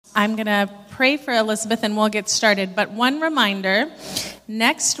I'm going to pray for Elizabeth and we'll get started. But one reminder,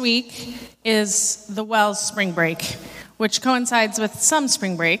 next week is the Wells spring break, which coincides with some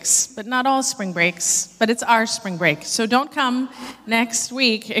spring breaks, but not all spring breaks, but it's our spring break. So don't come next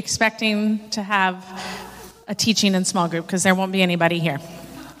week expecting to have a teaching in small group because there won't be anybody here.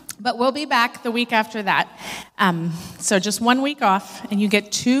 But we'll be back the week after that. So just 1 week off, and you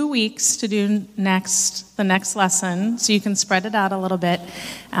get 2 weeks to do the next lesson, so you can spread it out a little bit.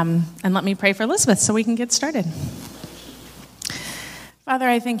 And let me pray for Elizabeth so we can get started. Father,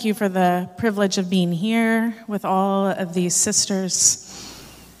 I thank you for the privilege of being here with all of these sisters,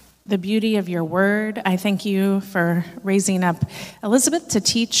 the beauty of your word. I thank you for raising up Elizabeth to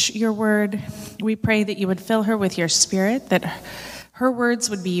teach your word. We pray that you would fill her with your spirit, that her words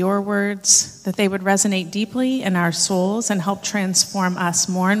would be your words, that they would resonate deeply in our souls and help transform us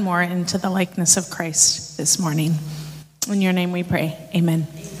more and more into the likeness of Christ this morning. In your name we pray. Amen.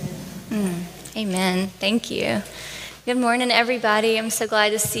 Amen. Thank you. Good morning, everybody. I'm so glad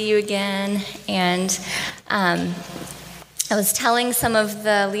to see you again. And I was telling some of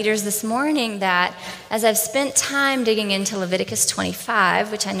the leaders this morning that as I've spent time digging into Leviticus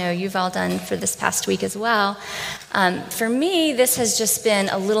 25, which I know you've all done for this past week as well, for me, this has just been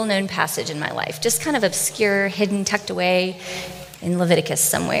a little-known passage in my life, just kind of obscure, hidden, tucked away in Leviticus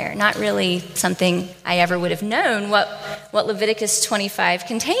somewhere. Not really something I ever would have known what Leviticus 25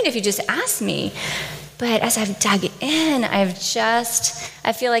 contained if you just asked me. But as I've dug in, I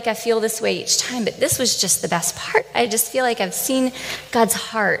feel like I feel this way each time, but this was just the best part. I just feel like I've seen God's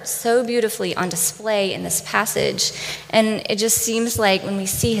heart so beautifully on display in this passage. And it just seems like when we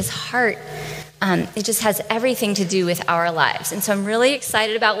see his heart, it just has everything to do with our lives. And so I'm really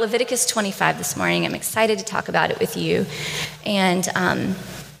excited about Leviticus 25 this morning. I'm excited to talk about it with you. And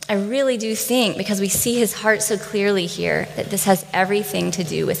I really do think, because we see his heart so clearly here, that this has everything to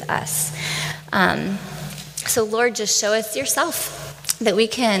do with us. So Lord, just show us yourself, that we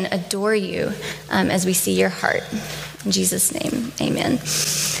can adore you as we see your heart. In Jesus' name, amen.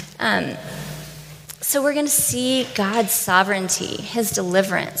 So we're going to see God's sovereignty, his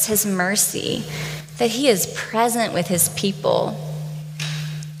deliverance, his mercy, that he is present with his people.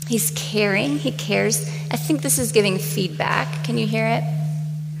 He's caring, he cares. I think this is giving feedback. Can you hear it?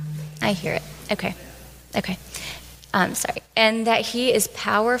 I hear it. Okay. Sorry. And that he is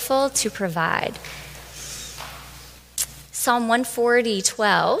powerful to provide. Psalm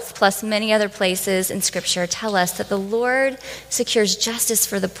 140:12, plus many other places in Scripture, tell us that the Lord secures justice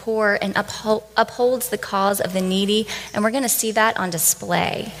for the poor and upholds the cause of the needy. And we're going to see that on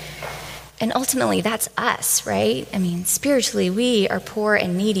display. And ultimately, that's us, right? I mean, spiritually, we are poor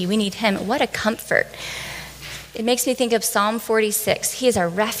and needy. We need him. What a comfort. It makes me think of Psalm 46. He is our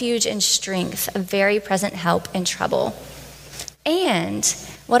refuge and strength, a very present help in trouble. And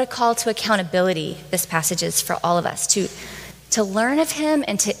what a call to accountability this passage is for all of us, to learn of him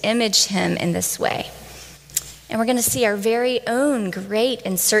and to image him in this way. And we're going to see our very own great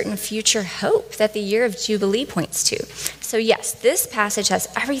and certain future hope that the year of Jubilee points to. So yes, this passage has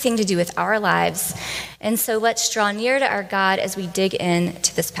everything to do with our lives. And so let's draw near to our God as we dig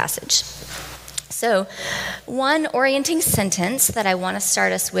into this passage. So one orienting sentence that I want to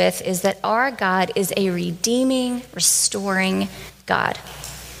start us with is that our God is a redeeming, restoring God.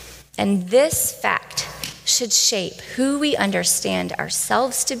 And this fact should shape who we understand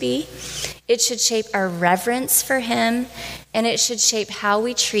ourselves to be. It should shape our reverence for him, and it should shape how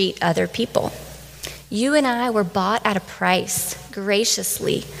we treat other people. You and I were bought at a price,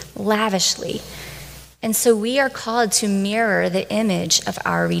 graciously, lavishly. And so we are called to mirror the image of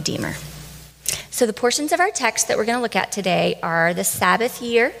our Redeemer. So the portions of our text that we're going to look at today are the Sabbath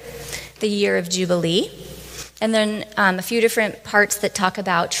year, the year of Jubilee, and then a few different parts that talk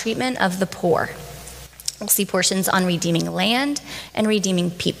about treatment of the poor. We'll see portions on redeeming land and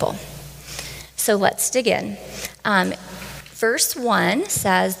redeeming people. So let's dig in. Verse 1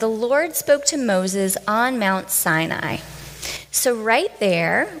 says, "The Lord spoke to Moses on Mount Sinai." So right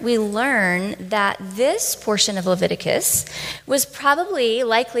there, we learn that this portion of Leviticus was probably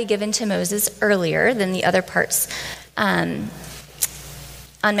likely given to Moses earlier than the other parts on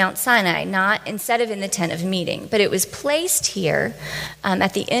Mount Sinai, not instead of in the tent of meeting, but it was placed here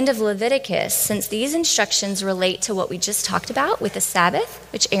at the end of Leviticus, since these instructions relate to what we just talked about with the Sabbath,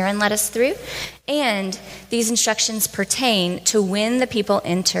 which Aaron led us through, and these instructions pertain to when the people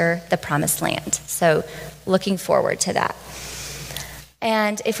enter the promised land. So looking forward to that.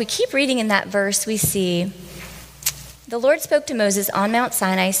 And if we keep reading in that verse, we see, "The Lord spoke to Moses on Mount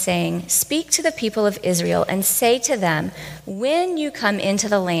Sinai, saying, 'Speak to the people of Israel and say to them, when you come into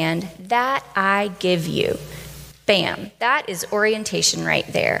the land that I give you, Bam, that is orientation right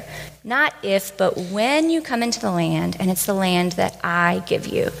there. Not if, but when you come into the land, and it's the land that I give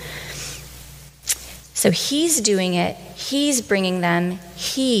you. So he's doing it, he's bringing them,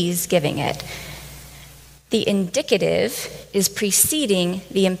 he's giving it. The indicative is preceding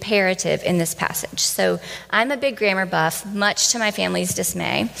the imperative in this passage. So I'm a big grammar buff, much to my family's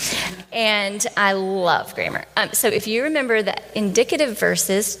dismay, and I love grammar. So if you remember that indicative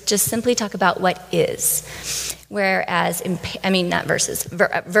verses just simply talk about what is, whereas,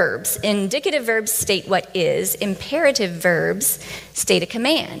 verbs. Indicative verbs state what is, imperative verbs state a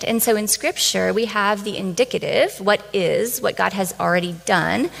command. And so in Scripture, we have the indicative, what is, what God has already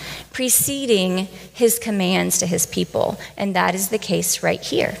done, preceding his commands to his people. And that is the case right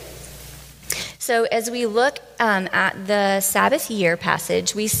here. So as we look at the Sabbath year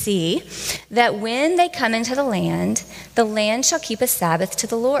passage, we see that when they come into the land shall keep a Sabbath to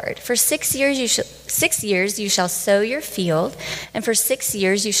the Lord. For 6 years you shall sow your field, and for 6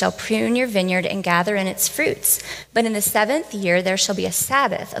 years you shall prune your vineyard and gather in its fruits. But in the 7th year there shall be a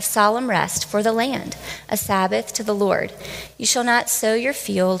Sabbath of solemn rest for the land, a Sabbath to the Lord. You shall not sow your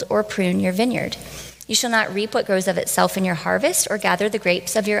field or prune your vineyard. You shall not reap what grows of itself in your harvest, or gather the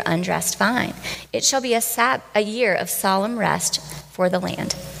grapes of your undressed vine. It shall be a year of solemn rest for the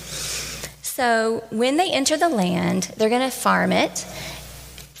land. So when they enter the land, they're going to farm it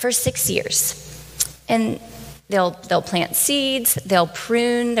for 6 years. And they'll plant seeds, they'll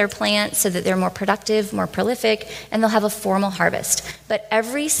prune their plants so that they're more productive, more prolific, and they'll have a formal harvest. But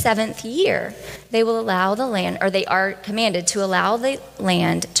every 7th year, they will allow the land, or they are commanded to allow the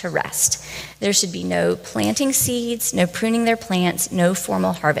land to rest. There should be no planting seeds, no pruning their plants, no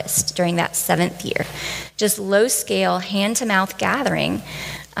formal harvest during that 7th year. Just low-scale, hand-to-mouth gathering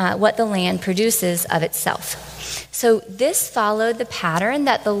what the land produces of itself. So this followed the pattern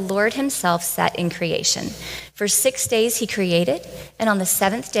that the Lord himself set in creation. For 6 days he created, and on the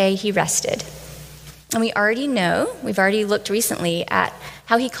 7th day he rested. And we already know, we've already looked recently at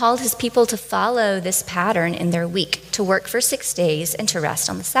how he called his people to follow this pattern in their week, to work for 6 days and to rest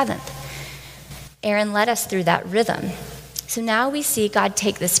on the 7th. Aaron led us through that rhythm. So now we see God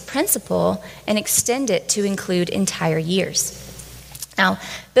take this principle and extend it to include entire years. Now,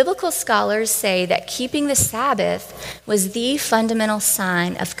 biblical scholars say that keeping the Sabbath was the fundamental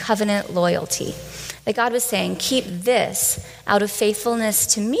sign of covenant loyalty. That God was saying, keep this out of faithfulness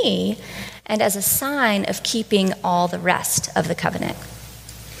to me and as a sign of keeping all the rest of the covenant.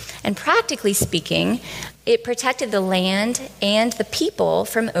 And practically speaking, it protected the land and the people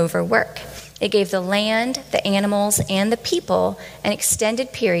from overwork. It gave the land, the animals, and the people an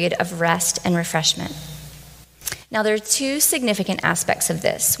extended period of rest and refreshment. Now, there are two significant aspects of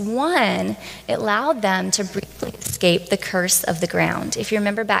this. One, it allowed them to briefly escape the curse of the ground. If you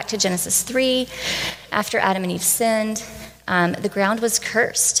remember back to Genesis 3, after Adam and Eve sinned, the ground was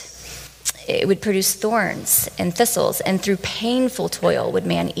cursed. It would produce thorns and thistles, and through painful toil would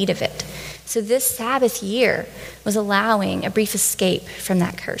man eat of it. So this Sabbath year was allowing a brief escape from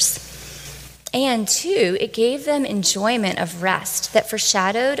that curse. And two, it gave them enjoyment of rest that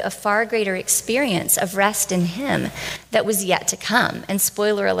foreshadowed a far greater experience of rest in him that was yet to come. And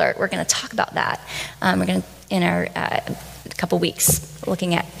spoiler alert, we're going to talk about that. We're going to, in our couple weeks,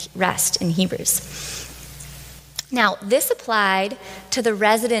 looking at rest in Hebrews. Now, this applied to the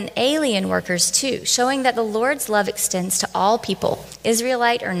resident alien workers too, showing that the Lord's love extends to all people,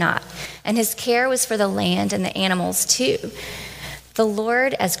 Israelite or not, and his care was for the land and the animals too. The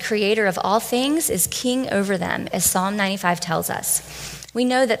Lord, as creator of all things, is king over them, as Psalm 95 tells us. We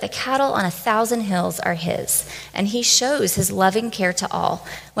know that the cattle on 1,000 hills are his, and he shows his loving care to all,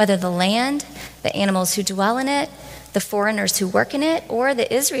 whether the land, the animals who dwell in it, the foreigners who work in it, or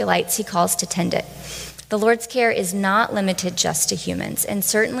the Israelites he calls to tend it. The Lord's care is not limited just to humans, and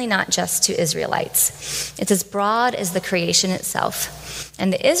certainly not just to Israelites. It's as broad as the creation itself.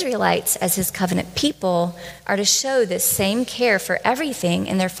 And the Israelites, as his covenant people, are to show this same care for everything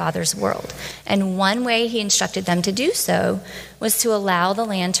in their Father's world. And one way he instructed them to do so was to allow the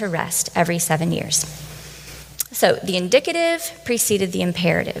land to rest every 7 years. So the indicative preceded the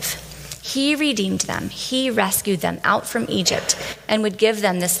imperative. He redeemed them. He rescued them out from Egypt and would give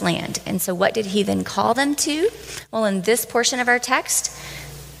them this land. And so what did he then call them to? Well, in this portion of our text,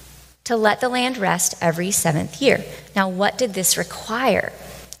 to let the land rest every 7th year. Now, what did this require?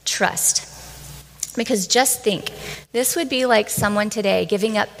 Trust. Because just think, this would be like someone today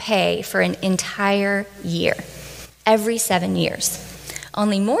giving up pay for an entire year, every 7 years.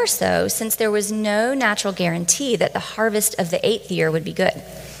 Only more so since there was no natural guarantee that the harvest of the 8th year would be good.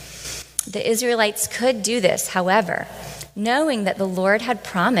 The Israelites could do this, however, knowing that the Lord had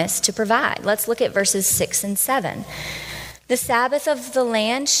promised to provide. Let's look at verses 6 and 7. The Sabbath of the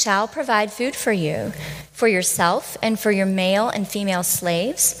land shall provide food for you, for yourself and for your male and female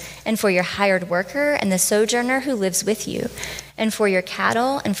slaves, and for your hired worker and the sojourner who lives with you, and for your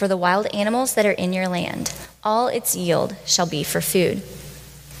cattle and for the wild animals that are in your land. All its yield shall be for food.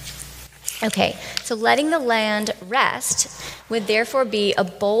 Okay, so letting the land rest would therefore be a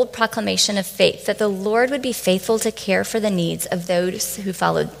bold proclamation of faith that the Lord would be faithful to care for the needs of those who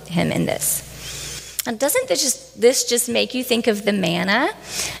followed him in this. And doesn't this just make you think of the manna?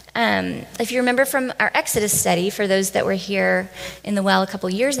 If you remember from our Exodus study, for those that were here in the well a couple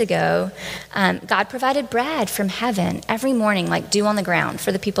years ago, God provided bread from heaven every morning, like dew on the ground,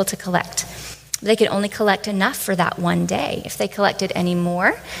 for the people to collect. They could only collect enough for that one day. If they collected any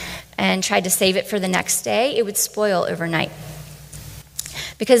more and tried to save it for the next day, it would spoil overnight.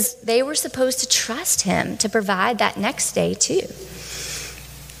 Because they were supposed to trust him to provide that next day too.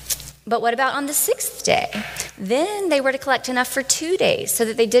 But what about on the sixth day? Then they were to collect enough for 2 days so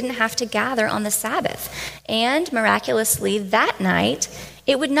that they didn't have to gather on the Sabbath. And miraculously, that night,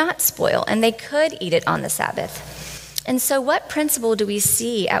 it would not spoil, and they could eat it on the Sabbath. And so what principle do we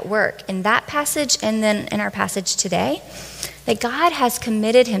see at work in that passage and then in our passage today? That God has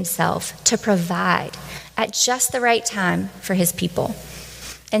committed himself to provide at just the right time for his people.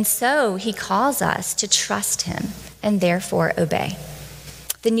 And so he calls us to trust him and therefore obey.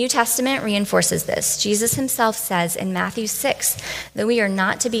 The New Testament reinforces this. Jesus himself says in Matthew 6 that we are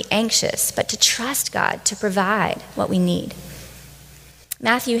not to be anxious, but to trust God to provide what we need.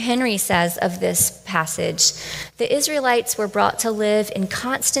 Matthew Henry says of this passage, the Israelites were brought to live in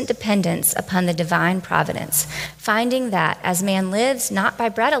constant dependence upon the divine providence, finding that as man lives not by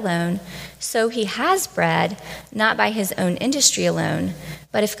bread alone, so he has bread, not by his own industry alone,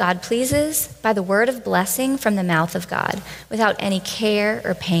 but if God pleases, by the word of blessing from the mouth of God, without any care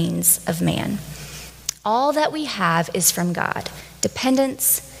or pains of man. All that we have is from God.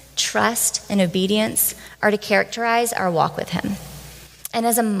 Dependence, trust, and obedience are to characterize our walk with him. And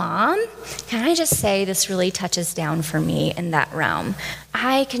as a mom, can I just say this really touches down for me in that realm.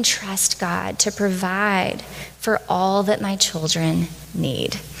 I can trust God to provide for all that my children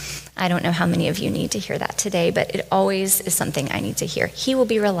need. I don't know how many of you need to hear that today, but it always is something I need to hear. He will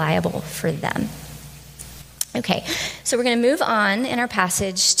be reliable for them. Okay, so we're going to move on in our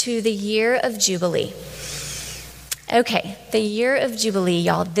passage to the year of Jubilee. Okay, the year of Jubilee,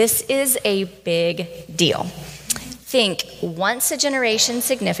 y'all, this is a big deal. Think once a generation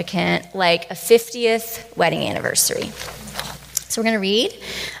significant, like a 50th wedding anniversary. So we're going to read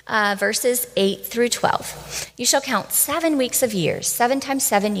verses 8 through 12. You shall count 7 weeks of years, 7 times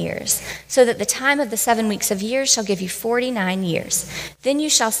 7 years, so that the time of the 7 weeks of years shall give you 49 years. Then you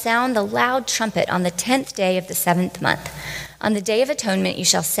shall sound the loud trumpet on the 10th day of the 7th month. On the day of atonement you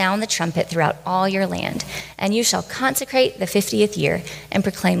shall sound the trumpet throughout all your land, and you shall consecrate the 50th year and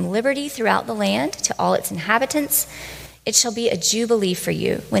proclaim liberty throughout the land to all its inhabitants. It shall be a jubilee for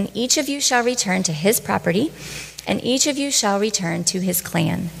you, when each of you shall return to his property, and each of you shall return to his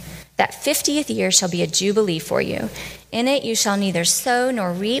clan. That 50th year shall be a jubilee for you. In it you shall neither sow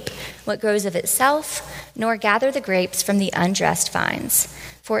nor reap what grows of itself, nor gather the grapes from the undressed vines.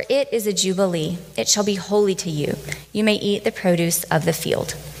 For it is a jubilee. It shall be holy to you. You may eat the produce of the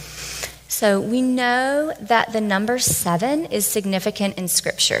field. So we know that the number 7 is significant in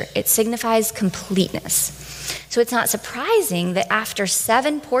Scripture. It signifies completeness. So it's not surprising that after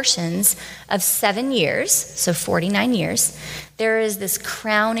 7 portions of 7 years, so 49 years, there is this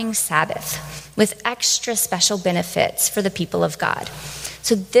crowning Sabbath with extra special benefits for the people of God.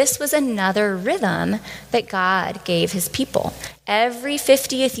 So this was another rhythm that God gave his people. Every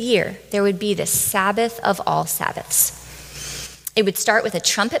 50th year, there would be the Sabbath of all Sabbaths. It would start with a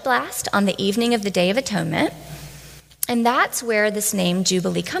trumpet blast on the evening of the Day of Atonement. And that's where this name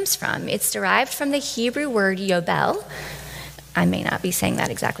Jubilee comes from. It's derived from the Hebrew word yobel. I may not be saying that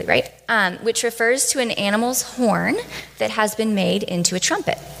exactly right, which refers to an animal's horn that has been made into a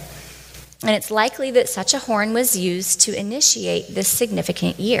trumpet. And it's likely that such a horn was used to initiate this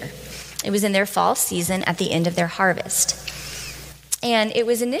significant year. It was in their fall season at the end of their harvest. And it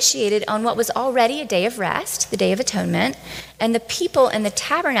was initiated on what was already a day of rest, the Day of Atonement, and the people in the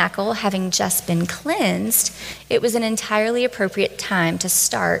tabernacle having just been cleansed, it was an entirely appropriate time to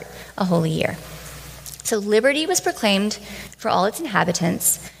start a holy year. So liberty was proclaimed for all its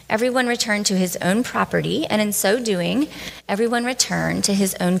inhabitants. Everyone returned to his own property, and in so doing, everyone returned to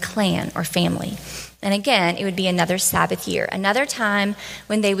his own clan or family. And again, it would be another Sabbath year, another time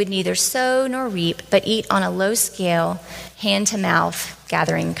when they would neither sow nor reap, but eat on a low scale, hand-to-mouth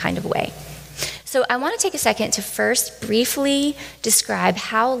gathering kind of way. So I want to take a second to first briefly describe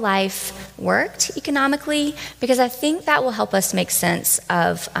how life worked economically, because I think that will help us make sense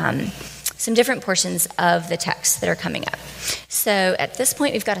of some different portions of the text that are coming up. So at this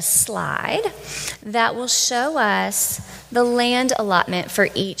point, we've got a slide that will show us the land allotment for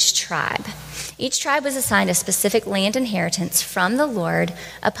each tribe. Each tribe was assigned a specific land inheritance from the Lord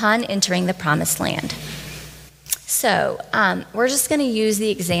upon entering the promised land. So we're just going to use the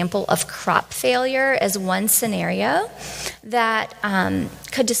example of crop failure as one scenario that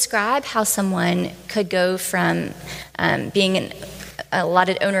could describe how someone could go from being an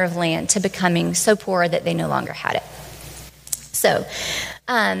allotted owner of land to becoming so poor that they no longer had it. So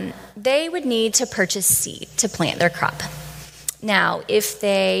they would need to purchase seed to plant their crop. Now, if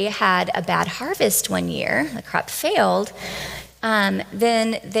they had a bad harvest one year, the crop failed,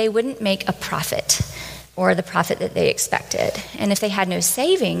 then they wouldn't make a profit, or the profit that they expected. And if they had no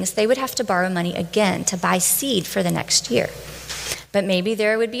savings, they would have to borrow money again to buy seed for the next year. But maybe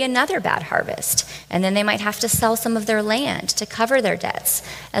there would be another bad harvest, and then they might have to sell some of their land to cover their debts,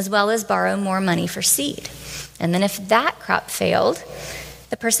 as well as borrow more money for seed. And then if that crop failed,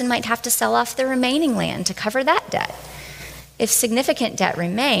 the person might have to sell off the remaining land to cover that debt. If significant debt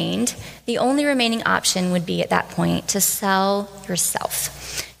remained, the only remaining option would be at that point to sell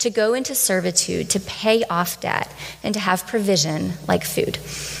yourself, to go into servitude, to pay off debt, and to have provision like food.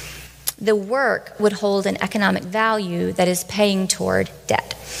 The work would hold an economic value that is paying toward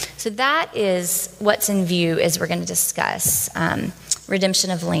debt. So that is what's in view as we're going to discuss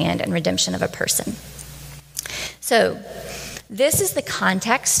redemption of land and redemption of a person. So this is the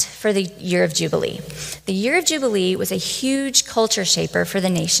context for the year of Jubilee. The year of Jubilee was a huge culture shaper for the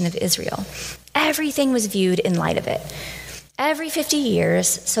nation of Israel. Everything was viewed in light of it. Every 50 years,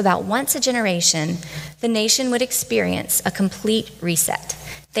 so about once a generation, the nation would experience a complete reset.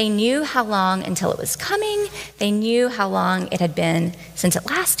 They knew how long until it was coming. They knew how long it had been since it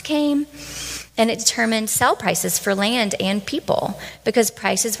last came. And it determined sell prices for land and people, because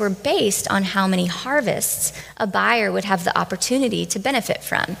prices were based on how many harvests a buyer would have the opportunity to benefit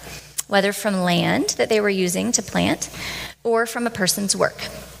from, whether from land that they were using to plant or from a person's work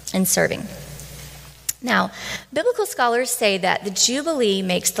and serving. Now, biblical scholars say that the Jubilee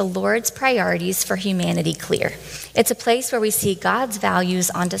makes the Lord's priorities for humanity clear. It's a place where we see God's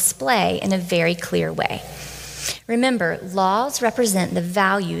values on display in a very clear way. Remember, laws represent the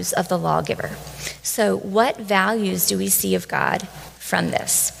values of the lawgiver. So what values do we see of God from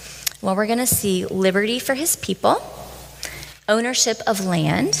this? Well, we're going to see liberty for his people, ownership of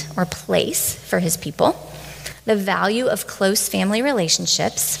land or place for his people, the value of close family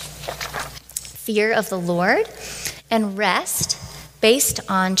relationships, fear of the Lord, and rest based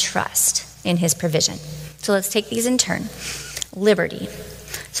on trust in his provision. So let's take these in turn. Liberty.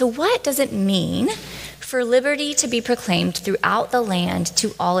 So what does it mean for liberty to be proclaimed throughout the land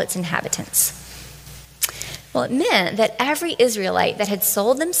to all its inhabitants? Well, it meant that every Israelite that had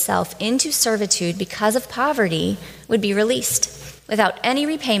sold themselves into servitude because of poverty would be released without any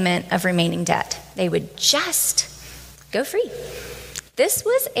repayment of remaining debt. They would just go free. This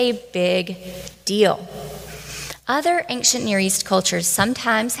was a big deal. Other ancient Near East cultures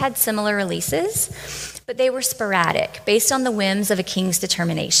sometimes had similar releases, but they were sporadic, based on the whims of a king's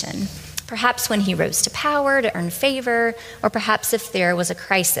determination. Perhaps when he rose to power to earn favor, or perhaps if there was a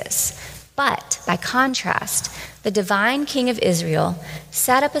crisis. But by contrast, the divine king of Israel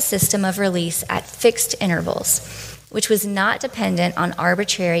set up a system of release at fixed intervals, which was not dependent on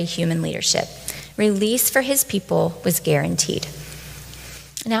arbitrary human leadership. Release for his people was guaranteed.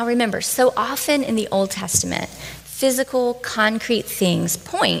 Now remember, so often in the Old Testament, physical, concrete things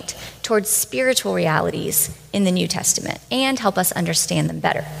point towards spiritual realities in the New Testament and help us understand them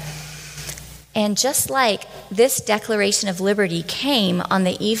better. And just like this declaration of liberty came on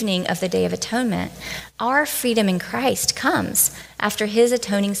the evening of the Day of Atonement, our freedom in Christ comes after his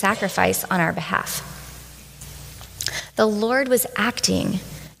atoning sacrifice on our behalf. The Lord was acting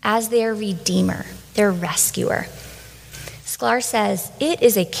as their redeemer, their rescuer. Sklar says, it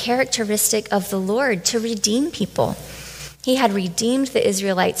is a characteristic of the Lord to redeem people. He had redeemed the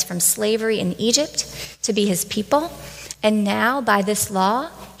Israelites from slavery in Egypt to be his people, and now by this law,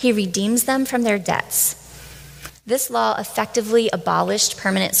 he redeems them from their debts. This law effectively abolished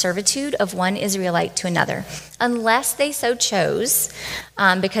permanent servitude of one Israelite to another, unless they so chose,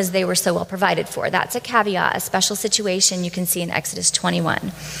 because they were so well provided for. That's a caveat, a special situation you can see in Exodus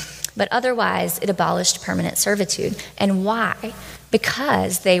 21. But otherwise, it abolished permanent servitude. And why?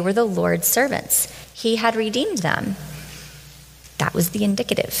 Because they were the Lord's servants. He had redeemed them. That was the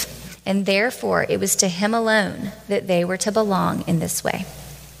indicative. And therefore, it was to him alone that they were to belong in this way.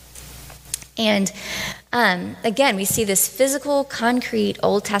 And again, we see this physical, concrete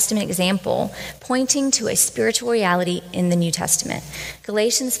Old Testament example pointing to a spiritual reality in the New Testament.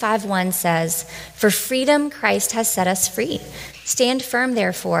 Galatians 5:1 says, "For freedom Christ has set us free. Stand firm,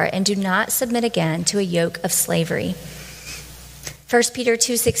 therefore, and do not submit again to a yoke of slavery." 1 Peter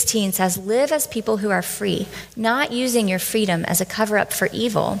 2:16 says, "Live as people who are free, not using your freedom as a cover-up for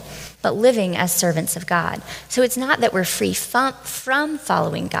evil, but living as servants of God." So it's not that we're free from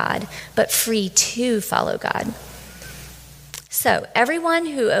following God, but free to follow God. So everyone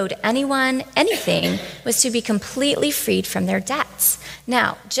who owed anyone anything was to be completely freed from their debts.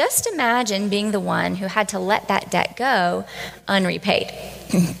 Now, just imagine being the one who had to let that debt go unrepaid.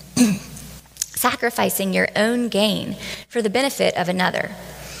 Sacrificing your own gain for the benefit of another.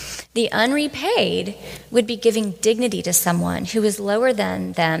 The unrepaid would be giving dignity to someone who is lower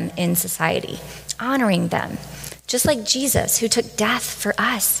than them in society, honoring them, just like Jesus, who took death for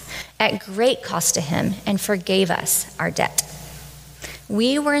us at great cost to him and forgave us our debt.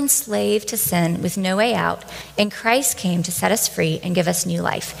 We were enslaved to sin with no way out, and Christ came to set us free and give us new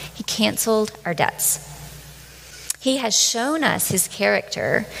life. He canceled our debts. He has shown us his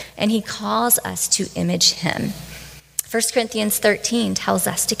character, and he calls us to image him. 1 Corinthians 13 tells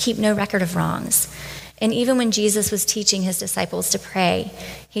us to keep no record of wrongs. And even when Jesus was teaching his disciples to pray,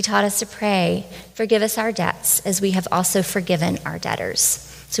 he taught us to pray, "Forgive us our debts as we have also forgiven our debtors."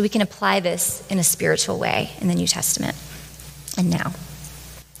 So we can apply this in a spiritual way in the New Testament. And now.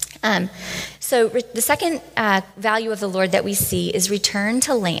 So the second value of the Lord that we see is return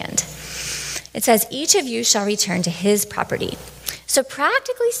to land. It says, "Each of you shall return to his property." So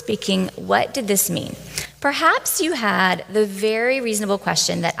practically speaking, what did this mean? Perhaps you had the very reasonable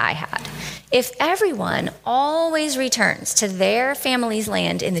question that I had. If everyone always returns to their family's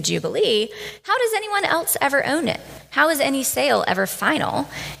land in the Jubilee, how does anyone else ever own it? How is any sale ever final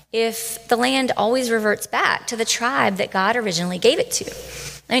if the land always reverts back to the tribe that God originally gave it to?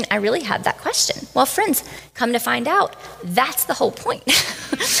 I mean, I really had that question. Well, friends, come to find out, that's the whole point.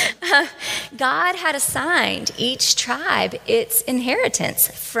 God had assigned each tribe its inheritance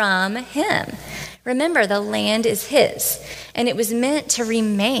from him. Remember, the land is his, and it was meant to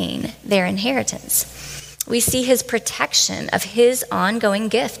remain their inheritance. We see his protection of his ongoing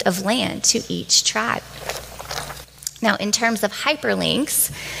gift of land to each tribe. Now, in terms of hyperlinks,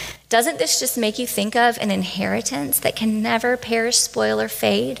 doesn't this just make you think of an inheritance that can never perish, spoil, or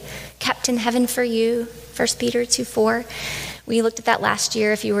fade, kept in heaven for you? 1 Peter 2:4. We looked at that last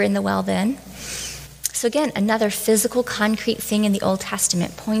year if you were in the well then. So again, another physical, concrete thing in the Old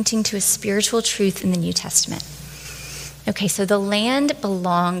Testament pointing to a spiritual truth in the New Testament. Okay, so the land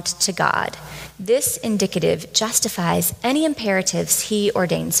belonged to God. This indicative justifies any imperatives he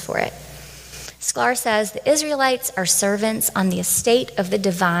ordains for it. Sklar says the Israelites are servants on the estate of the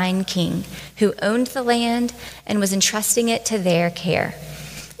divine king who owned the land and was entrusting it to their care.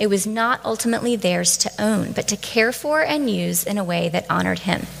 It was not ultimately theirs to own, but to care for and use in a way that honored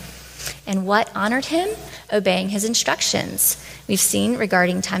him. And what honored him? Obeying his instructions. We've seen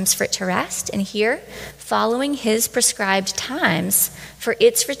regarding times for it to rest, and here, following his prescribed times for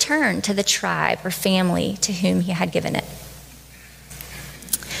its return to the tribe or family to whom he had given it.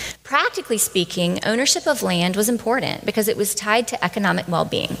 Practically speaking, ownership of land was important because it was tied to economic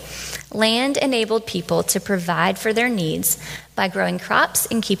well-being. Land enabled people to provide for their needs by growing crops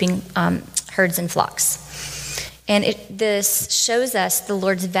and keeping herds and flocks. And this shows us the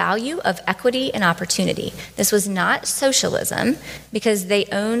Lord's value of equity and opportunity. This was not socialism because they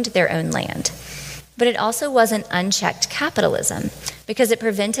owned their own land. But it also wasn't unchecked capitalism because it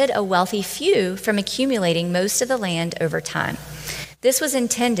prevented a wealthy few from accumulating most of the land over time. This was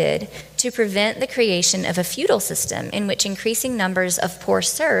intended to prevent the creation of a feudal system in which increasing numbers of poor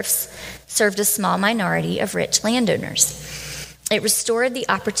serfs served a small minority of rich landowners. It restored the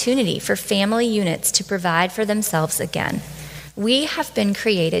opportunity for family units to provide for themselves again. We have been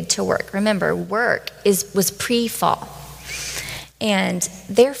created to work. Remember, work was pre-fall. And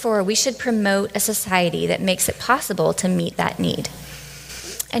therefore, we should promote a society that makes it possible to meet that need.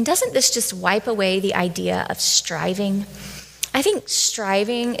 And doesn't this just wipe away the idea of striving? I think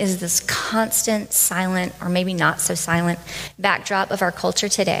striving is this constant, silent, or maybe not so silent backdrop of our culture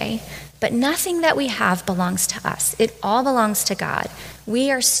today. But nothing that we have belongs to us. It all belongs to God. We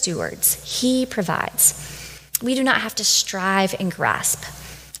are stewards. He provides. We do not have to strive and grasp.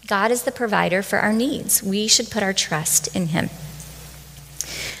 God is the provider for our needs. We should put our trust in him.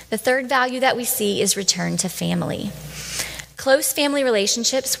 The third value that we see is return to family. Close family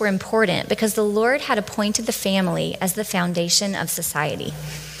relationships were important because the Lord had appointed the family as the foundation of society.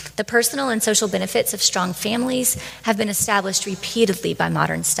 The personal and social benefits of strong families have been established repeatedly by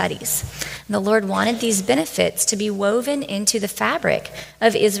modern studies. And the Lord wanted these benefits to be woven into the fabric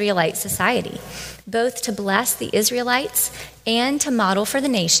of Israelite society, both to bless the Israelites and to model for the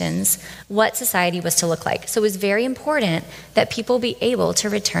nations what society was to look like. So it was very important that people be able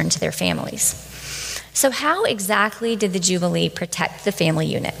to return to their families. So how exactly did the Jubilee protect the family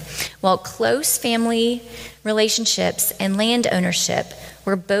unit? Well, close family relationships and land ownership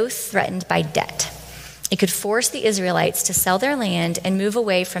were both threatened by debt. It could force the Israelites to sell their land and move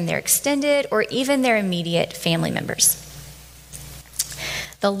away from their extended or even their immediate family members.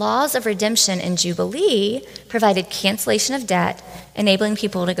 The laws of redemption and Jubilee provided cancellation of debt, enabling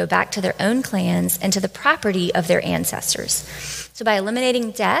people to go back to their own clans and to the property of their ancestors. So by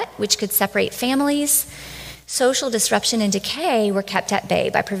eliminating debt, which could separate families, social disruption and decay were kept at bay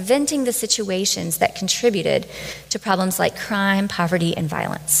by preventing the situations that contributed to problems like crime, poverty, and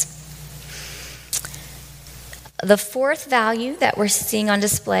violence. The fourth value that we're seeing on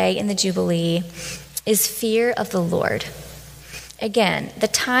display in the Jubilee is fear of the Lord. Again, the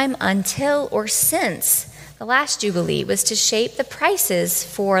time until or since the last Jubilee was to shape the prices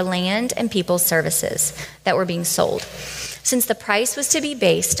for land and people's services that were being sold, since the price was to be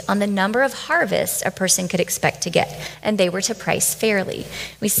based on the number of harvests a person could expect to get, and they were to price fairly.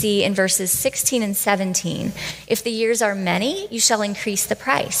 We see in verses 16 and 17, if the years are many, you shall increase the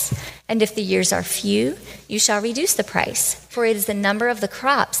price, and if the years are few, you shall reduce the price, for it is the number of the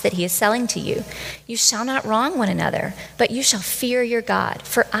crops that he is selling to you. You shall not wrong one another, but you shall fear your God,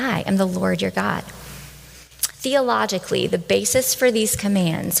 for I am the Lord your God. Theologically, the basis for these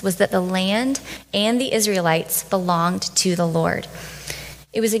commands was that the land and the Israelites belonged to the Lord.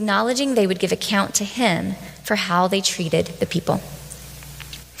 It was acknowledging they would give account to him for how they treated the people.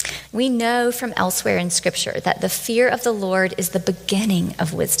 We know from elsewhere in Scripture that the fear of the Lord is the beginning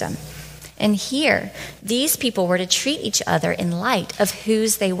of wisdom. And here, these people were to treat each other in light of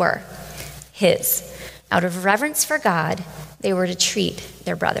whose they were, his. Out of reverence for God, they were to treat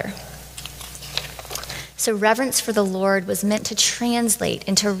their brother. So reverence for the Lord was meant to translate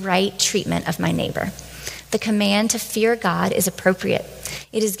into right treatment of my neighbor. The command to fear God is appropriate.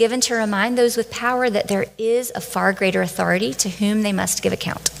 It is given to remind those with power that there is a far greater authority to whom they must give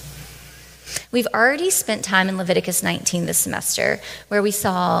account. We've already spent time in Leviticus 19 this semester, where we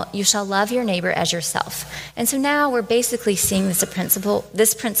saw, you shall love your neighbor as yourself. And so now we're basically seeing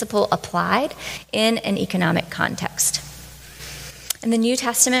this principle applied in an economic context. And the New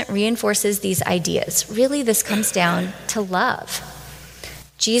Testament reinforces these ideas. Really, this comes down to love.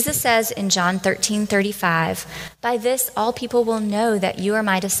 Jesus says in John 13:35, by this all people will know that you are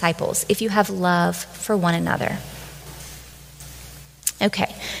my disciples, if you have love for one another.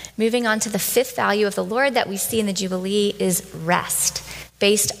 Okay, moving on to the fifth value of the Lord that we see in the Jubilee is rest,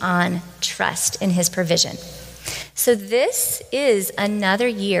 based on trust in his provision. So this is another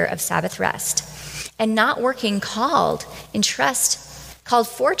year of Sabbath rest, and not working called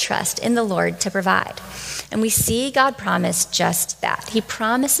for trust in the Lord to provide. And we see God promise just that. He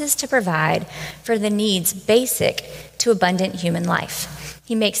promises to provide for the needs basic to abundant human life.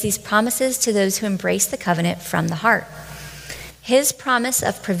 He makes these promises to those who embrace the covenant from the heart. His promise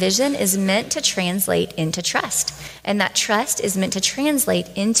of provision is meant to translate into trust, and that trust is meant to translate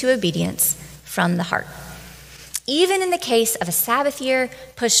into obedience from the heart. Even in the case of a Sabbath year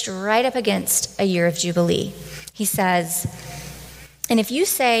pushed right up against a year of Jubilee, he says, and if you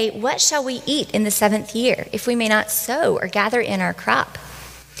say, what shall we eat in the seventh year, if we may not sow or gather in our crop?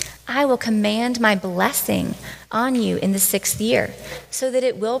 I will command my blessing on you in the sixth year, so that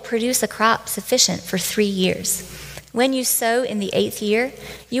it will produce a crop sufficient for 3 years. When you sow in the 8th year,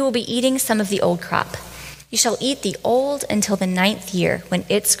 you will be eating some of the old crop. You shall eat the old until the 9th year, when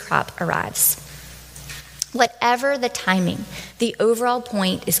its crop arrives. Whatever the timing, the overall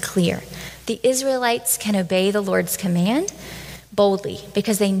point is clear. The Israelites can obey the Lord's command boldly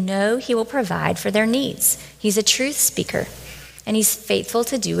because they know he will provide for their needs. He's a truth speaker, and he's faithful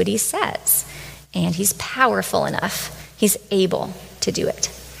to do what he says, and he's powerful enough. He's able to do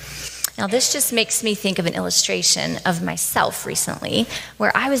it. Now, this just makes me think of an illustration of myself recently,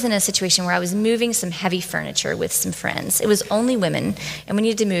 where I was in a situation where I was moving some heavy furniture with some friends. It was only women, and we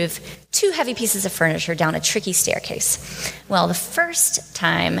needed to move 2 heavy pieces of furniture down a tricky staircase. Well, the first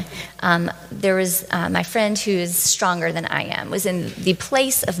time, there was my friend who is stronger than I am, was in the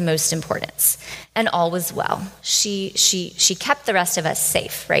place of most importance, and all was well. She kept the rest of us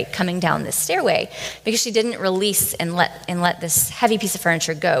safe, right, coming down this stairway, because she didn't release and let this heavy piece of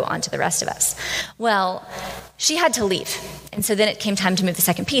furniture go onto the rest of us. Well, she had to leave. And so then it came time to move the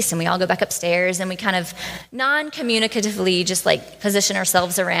second piece, and we all go back upstairs, and we kind of non-communicatively just position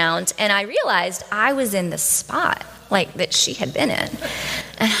ourselves around. And I realized I was in the spot that she had been in.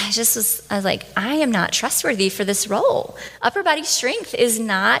 And I was like, I am not trustworthy for this role. Upper body strength is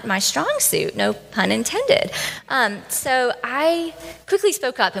not my strong suit, no pun intended. So I quickly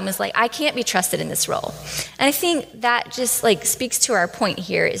spoke up and was like, I can't be trusted in this role. And I think that just speaks to our point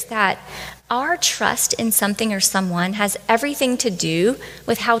here, is that our trust in something or someone has everything to do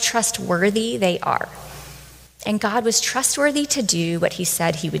with how trustworthy they are. And God was trustworthy to do what he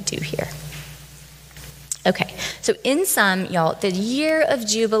said he would do here. Okay, so in sum, y'all, the year of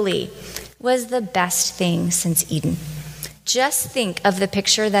Jubilee was the best thing since Eden. Just think of the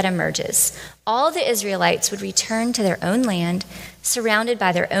picture that emerges. All the Israelites would return to their own land, surrounded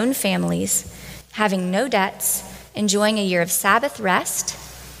by their own families, having no debts, enjoying a year of Sabbath rest,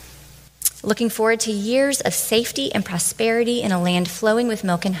 looking forward to years of safety and prosperity in a land flowing with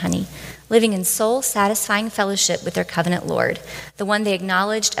milk and honey, living in soul-satisfying fellowship with their covenant Lord, the one they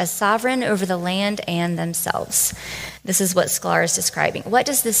acknowledged as sovereign over the land and themselves. This is what Sklar is describing. What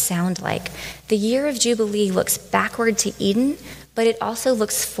does this sound like? The year of Jubilee looks backward to Eden, but it also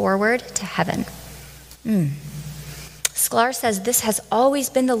looks forward to heaven. Sklar says this has always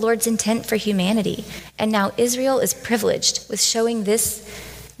been the Lord's intent for humanity, and now Israel is privileged with showing this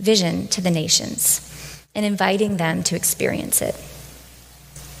vision to the nations and inviting them to experience it.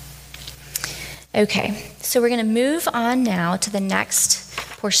 Okay, so we're going to move on now to the next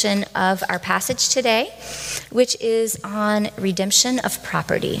portion of our passage today, which is on redemption of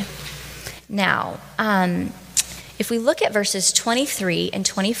property. Now, if we look at verses 23 and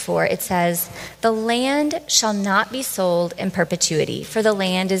 24, it says, "The land shall not be sold in perpetuity, for the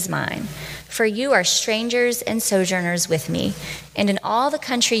land is mine. For you are strangers and sojourners with me, and in all the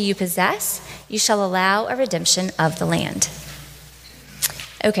country you possess, you shall allow a redemption of the land."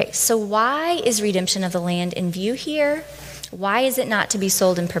 Okay, so why is redemption of the land in view here? Why is it not to be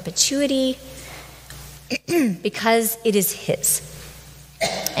sold in perpetuity? Because it is his.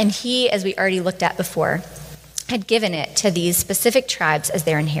 And he, as we already looked at before, had given it to these specific tribes as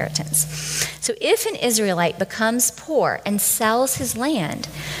their inheritance. So if an Israelite becomes poor and sells his land,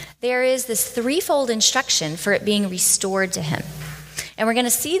 there is this threefold instruction for it being restored to him. And we're going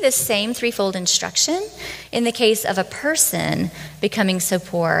to see this same threefold instruction in the case of a person becoming so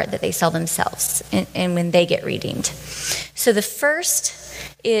poor that they sell themselves and when they get redeemed. So the first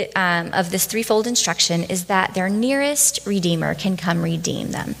of this threefold instruction is that their nearest redeemer can come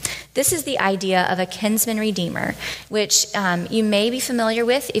redeem them. This is the idea of a kinsman redeemer, which you may be familiar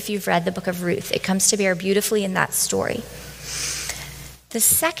with if you've read the book of Ruth. It comes to bear beautifully in that story. The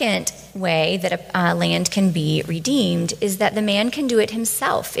second way that a land can be redeemed is that the man can do it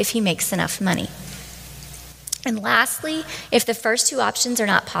himself if he makes enough money. And lastly, if the first two options are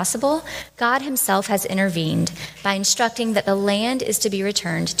not possible, God himself has intervened by instructing that the land is to be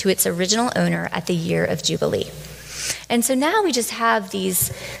returned to its original owner at the year of Jubilee. And so now we just have these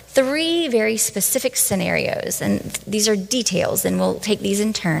three very specific scenarios, and these are details, and we'll take these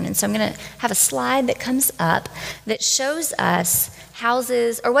in turn. And so I'm going to have a slide that comes up that shows us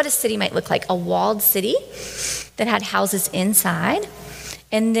houses, or what a city might look like, a walled city that had houses inside.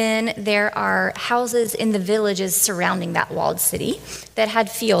 And then there are houses in the villages surrounding that walled city that had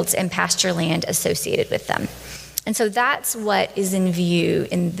fields and pasture land associated with them. And so that's what is in view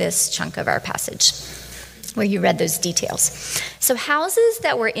in this chunk of our passage, where you read those details. So houses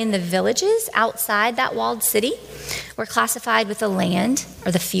that were in the villages outside that walled city were classified with the land,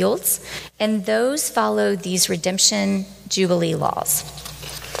 or the fields, and those followed these redemption jubilee laws.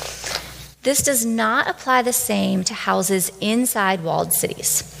 This does not apply the same to houses inside walled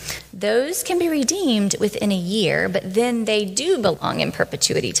cities. Those can be redeemed within a year, but then they do belong in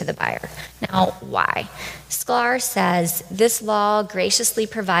perpetuity to the buyer. Now, why? Sklar says this law graciously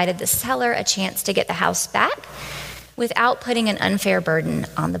provided the seller a chance to get the house back without putting an unfair burden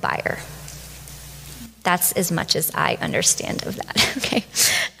on the buyer. That's as much as I understand of that, okay?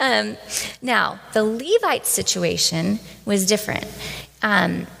 Now, the Levite situation was different.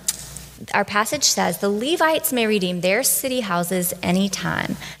 Our passage says the Levites may redeem their city houses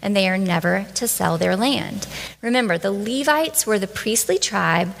anytime, and they are never to sell their land. Remember, the Levites were the priestly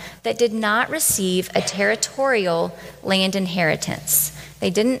tribe that did not receive a territorial land inheritance.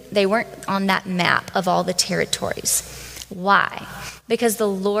 They weren't on that map of all the territories. Why? Because the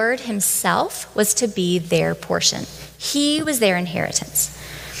Lord himself was to be their portion. He was their inheritance.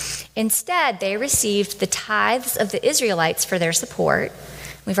 Instead, they received the tithes of the Israelites for their support.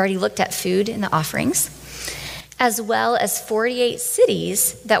 We've already looked at food and the offerings. as well as 48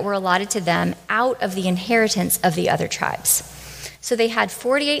 cities that were allotted to them out of the inheritance of the other tribes. So they had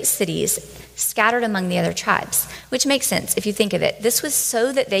 48 cities scattered among the other tribes, which makes sense if you think of it. This was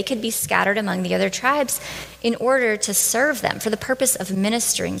so that they could be scattered among the other tribes in order to serve them, for the purpose of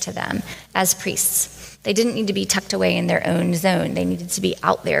ministering to them as priests. They didn't need to be tucked away in their own zone. They needed to be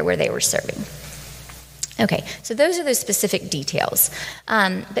out there where they were serving. Okay, so those are those specific details.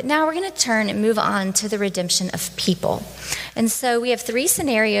 But now we're going to turn and move on to the redemption of people. And so we have 3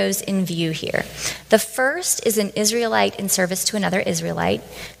 scenarios in view here. The first is an Israelite in service to another Israelite.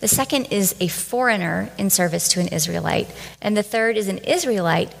 The second is a foreigner in service to an Israelite. And the third is an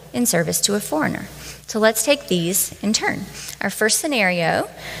Israelite in service to a foreigner. So let's take these in turn. Our first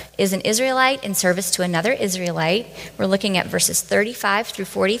scenario is an Israelite in service to another Israelite. We're looking at verses 35 through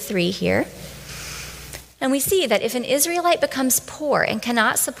 43 here. And we see that if an Israelite becomes poor and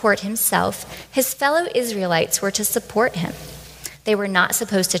cannot support himself, his fellow Israelites were to support him. They were not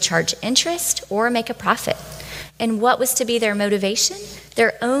supposed to charge interest or make a profit. And what was to be their motivation?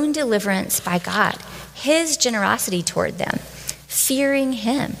 Their own deliverance by God, his generosity toward them, fearing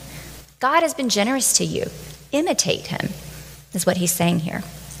him. God has been generous to you. Imitate him, is what he's saying here.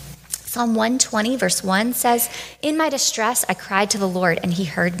 Psalm 120, verse 1 says, "In my distress I cried to the Lord, and he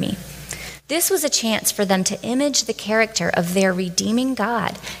heard me." This was a chance for them to image the character of their redeeming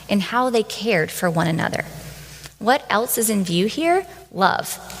God and how they cared for one another. What else is in view here?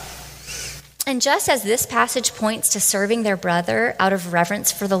 Love. And just as this passage points to serving their brother out of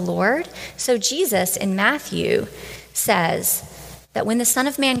reverence for the Lord, so Jesus in Matthew says that when the Son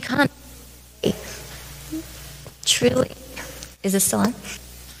of Man comes, truly, is this still on?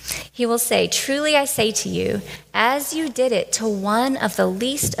 He will say, "Truly I say to you, as you did it to one of the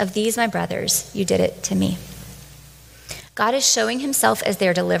least of these my brothers, you did it to me." God is showing himself as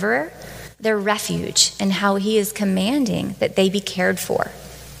their deliverer, their refuge, and how he is commanding that they be cared for.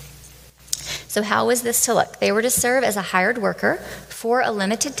 So how was this to look? They were to serve as a hired worker for a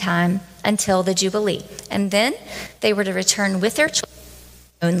limited time until the Jubilee, and then they were to return with their children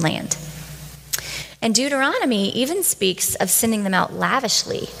to their own land. And Deuteronomy even speaks of sending them out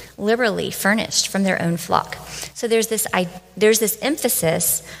lavishly, liberally furnished from their own flock. So there's this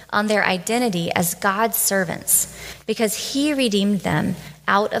emphasis on their identity as God's servants because he redeemed them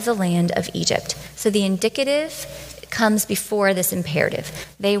out of the land of Egypt. So the indicative comes before this imperative.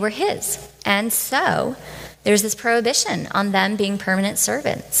 They were his. And so there's this prohibition on them being permanent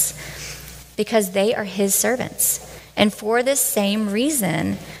servants because they are his servants. And for this same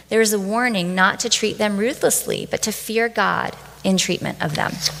reason, there is a warning not to treat them ruthlessly, but to fear God in treatment of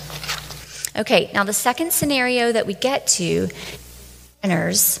them. Okay, now the second scenario that we get to,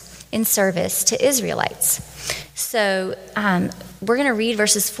 foreigners in service to Israelites. So we're going to read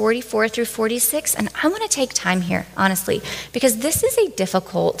verses 44 through 46, and I want to take time here, honestly, because this is a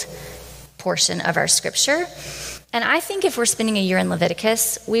difficult portion of our scripture. And I think if we're spending a year in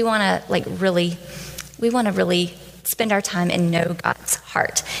Leviticus, we want to really spend our time and know God's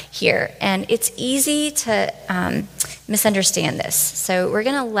heart here. And it's easy to misunderstand this. So we're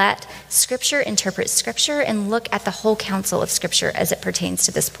going to let Scripture interpret Scripture and look at the whole counsel of Scripture as it pertains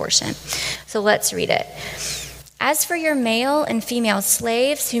to this portion. So let's read it. "As for your male and female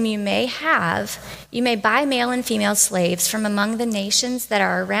slaves whom you may have, you may buy male and female slaves from among the nations that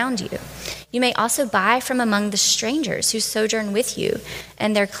are around you. You may also buy from among the strangers who sojourn with you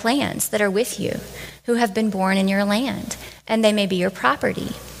and their clans that are with you, who have been born in your land, and they may be your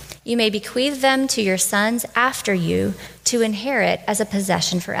property. You may bequeath them to your sons after you to inherit as a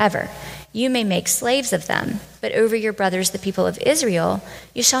possession forever. You may make slaves of them, but over your brothers, the people of Israel,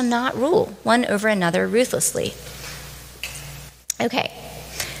 you shall not rule one over another ruthlessly." Okay,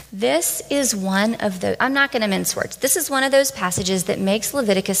 this is one of the, I'm not going to mince words. This is one of those passages that makes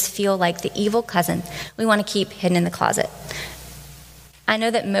Leviticus feel like the evil cousin we want to keep hidden in the closet. I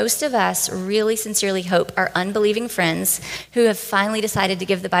know that most of us really sincerely hope our unbelieving friends who have finally decided to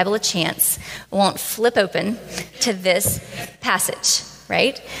give the Bible a chance won't flip open to this passage,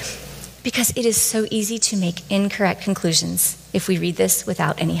 right? Because it is so easy to make incorrect conclusions if we read this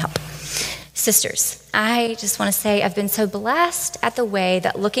without any help. Sisters, I just want to say I've been so blessed at the way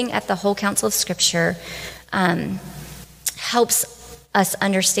that looking at the whole counsel of Scripture helps us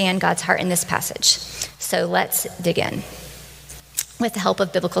understand God's heart in this passage. So let's dig in with the help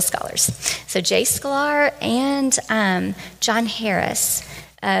of biblical scholars. So Jay Sklar and John Harris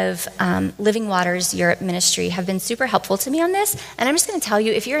of Living Waters Europe Ministry have been super helpful to me on this. And I'm just going to tell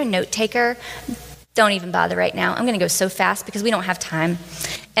you, if you're a note taker, don't even bother right now. I'm going to go so fast because we don't have time.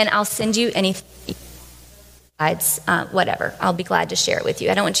 And I'll send you anything whatever. I'll be glad to share it with you.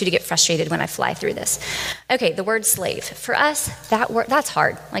 I don't want you to get frustrated when I fly through this. Okay, the word slave. For us, that word, that's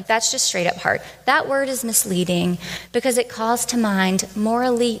hard. Like, that's just straight up hard. That word is misleading because it calls to mind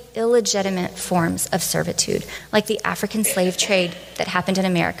morally illegitimate forms of servitude, like the African slave trade that happened in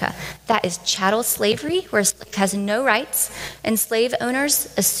America. That is chattel slavery, where a slave has no rights, and slave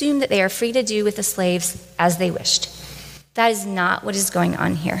owners assume that they are free to do with the slaves as they wished. That is not what is going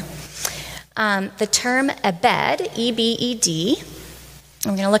on here. The term ebed, E-B-E-D,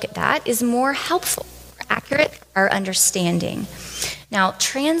 we're going to look at that, is more helpful, more accurate for our understanding. Now,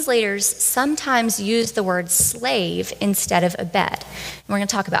 translators sometimes use the word slave instead of ebed. And we're going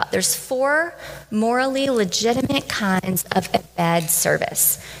to talk about there's 4 morally legitimate kinds of ebed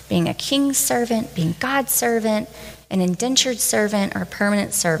service: being a king's servant, being God's servant, an indentured servant, or a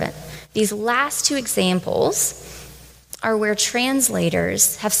permanent servant. These last 2 examples are where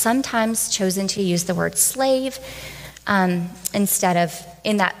translators have sometimes chosen to use the word slave instead of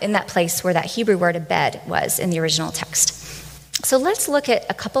in that place where that Hebrew word ebed was in the original text. So let's look at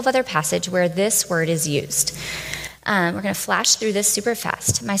a couple of other passages where this word is used. We're going to flash through this super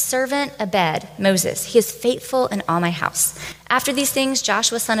fast. My servant Ebed, Moses, he is faithful in all my house. After these things,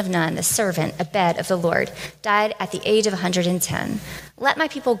 Joshua son of Nun, the servant Ebed of the Lord, died at the age of 110. Let my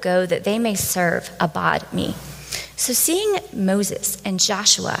people go that they may serve Abad me. So seeing Moses and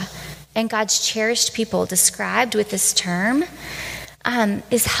Joshua and God's cherished people described with this term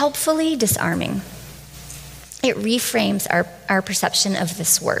is helpfully disarming. It reframes our perception of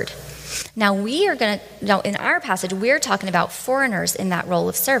this word. Now in our passage, we're talking about foreigners in that role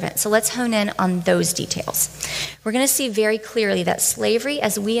of servant. So let's hone in on those details. We're going to see very clearly that slavery,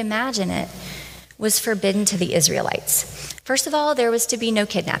 as we imagine it, was forbidden to the Israelites. First of all, there was to be no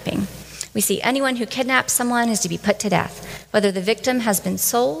kidnapping. We see anyone who kidnaps someone is to be put to death, whether the victim has been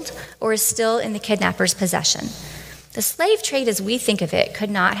sold or is still in the kidnapper's possession. The slave trade, as we think of it, could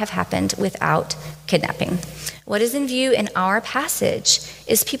not have happened without kidnapping. What is in view in our passage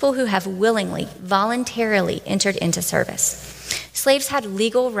is people who have willingly, voluntarily entered into service. Slaves had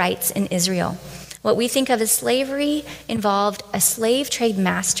legal rights in Israel. What we think of as slavery involved a slave trade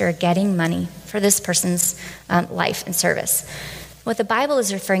master getting money for this person's life and service. What the Bible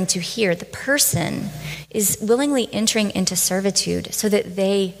is referring to here, the person is willingly entering into servitude so that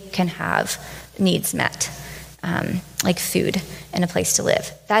they can have needs met, like food and a place to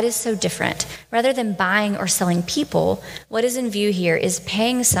live. That is so different. Rather than buying or selling people, what is in view here is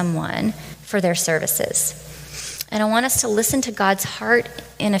paying someone for their services. And I want us to listen to God's heart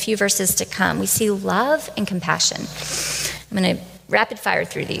in a few verses to come. We see love and compassion. I'm going to rapid fire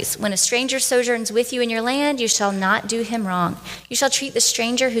through these. When a stranger sojourns with you in your land, you shall not do him wrong. You shall treat the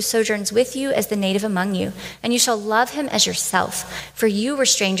stranger who sojourns with you as the native among you, and you shall love him as yourself. For you were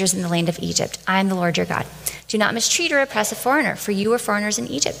strangers in the land of Egypt. I am the Lord your God. Do not mistreat or oppress a foreigner, for you were foreigners in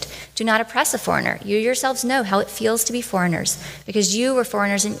Egypt. Do not oppress a foreigner. You yourselves know how it feels to be foreigners, because you were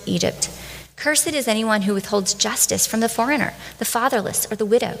foreigners in Egypt. Cursed is anyone who withholds justice from the foreigner, the fatherless, or the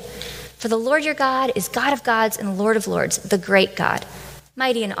widow. For the Lord your God is God of gods and Lord of lords, the great God,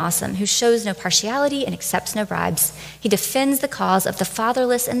 mighty and awesome, who shows no partiality and accepts no bribes. He defends the cause of the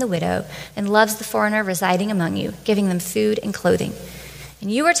fatherless and the widow and loves the foreigner residing among you, giving them food and clothing.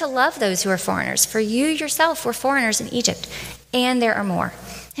 And you are to love those who are foreigners, for you yourself were foreigners in Egypt, and there are more.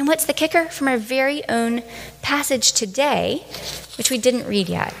 And what's the kicker? From our very own passage today, which we didn't read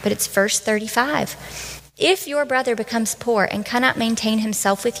yet, but it's verse 35. If your brother becomes poor and cannot maintain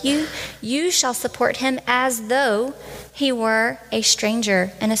himself with you, you shall support him as though he were a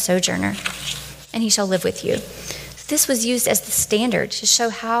stranger and a sojourner, and he shall live with you. This was used as the standard to show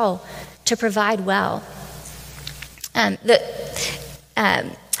how to provide well.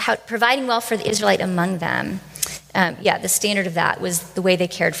 How providing well for the Israelite among them, the standard of that was the way they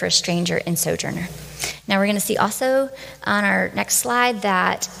cared for a stranger and sojourner. Now we're going to see also on our next slide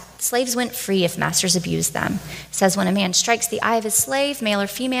that slaves went free if masters abused them. It says, when a man strikes the eye of his slave, male or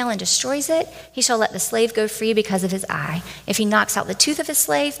female, and destroys it, he shall let the slave go free because of his eye. If he knocks out the tooth of his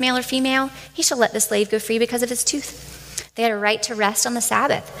slave, male or female, he shall let the slave go free because of his tooth. They had a right to rest on the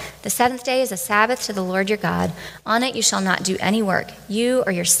Sabbath. The seventh day is a Sabbath to the Lord your God. On it you shall not do any work, you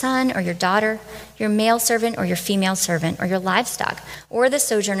or your son or your daughter, your male servant or your female servant, or your livestock, or the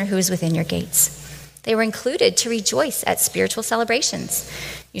sojourner who is within your gates. They were included to rejoice at spiritual celebrations.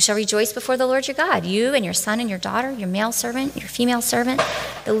 You shall rejoice before the Lord your God, you and your son and your daughter, your male servant, your female servant,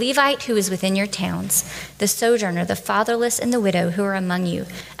 the Levite who is within your towns, the sojourner, the fatherless, and the widow who are among you,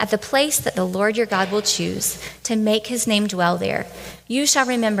 at the place that the Lord your God will choose to make his name dwell there. You shall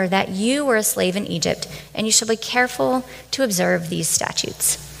remember that you were a slave in Egypt, and you shall be careful to observe these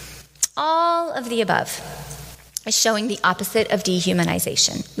statutes. All of the above is showing the opposite of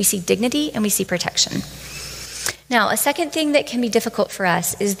dehumanization. We see dignity and we see protection. Now, a second thing that can be difficult for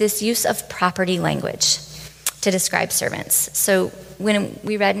us is this use of property language to describe servants. So when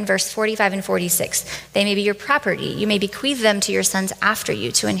we read in verse 45 and 46, they may be your property. You may bequeath them to your sons after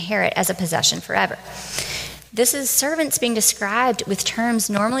you to inherit as a possession forever. This is servants being described with terms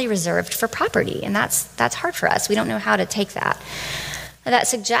normally reserved for property, and that's hard for us. We don't know how to take that. That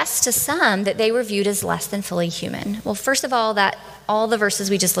suggests to some that they were viewed as less than fully human. Well, first of all, that all the verses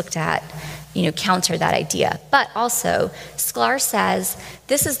we just looked at, counter that idea. But also, Sklar says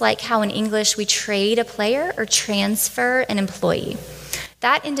this is like how in English we trade a player or transfer an employee.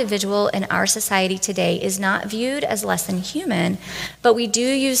 That individual in our society today is not viewed as less than human, but we do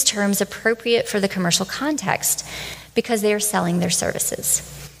use terms appropriate for the commercial context because they are selling their services.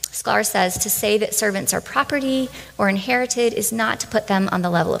 Sklar says to say that servants are property or inherited is not to put them on the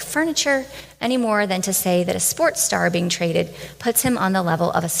level of furniture any more than to say that a sports star being traded puts him on the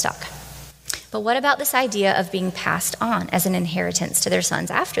level of a stock. But what about this idea of being passed on as an inheritance to their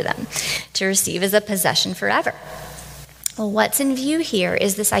sons after them, to receive as a possession forever? Well, what's in view here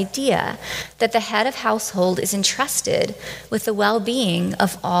is this idea that the head of household is entrusted with the well-being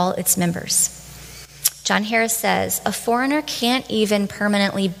of all its members. John Harris says, a foreigner can't even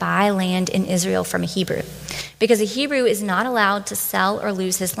permanently buy land in Israel from a Hebrew because a Hebrew is not allowed to sell or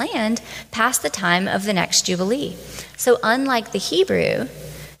lose his land past the time of the next Jubilee. So unlike the Hebrew,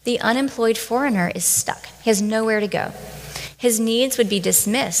 the unemployed foreigner is stuck. He has nowhere to go. His needs would be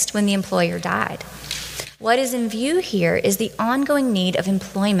dismissed when the employer died. What is in view here is the ongoing need of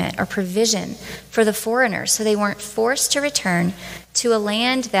employment or provision for the foreigners so they weren't forced to return to a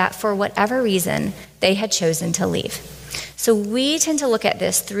land that, for whatever reason, they had chosen to leave. So we tend to look at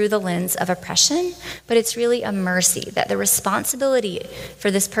this through the lens of oppression, but it's really a mercy that the responsibility for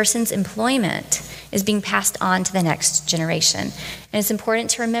this person's employment is being passed on to the next generation. And it's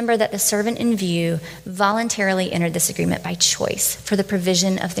important to remember that the servant in view voluntarily entered this agreement by choice for the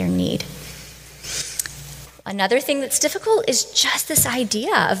provision of their need. Another thing that's difficult is just this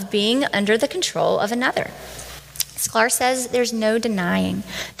idea of being under the control of another. Sklar says there's no denying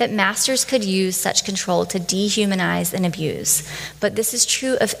that masters could use such control to dehumanize and abuse, but this is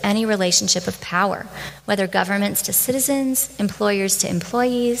true of any relationship of power, whether governments to citizens, employers to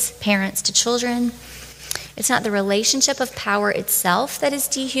employees, parents to children. It's not the relationship of power itself that is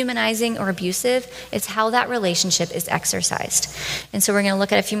dehumanizing or abusive, it's how that relationship is exercised. And so we're going to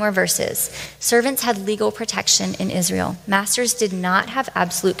look at a few more verses. Servants had legal protection in Israel. Masters did not have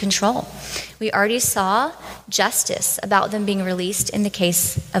absolute control. We already saw justice about them being released in the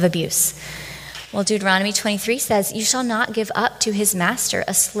case of abuse. Well, Deuteronomy 23 says, "You shall not give up to his master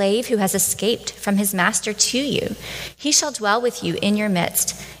a slave who has escaped from his master to you. He shall dwell with you in your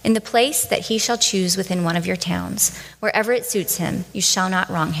midst, in the place that he shall choose within one of your towns. Wherever it suits him, you shall not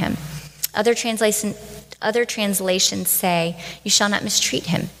wrong him." Other translations say, "You shall not mistreat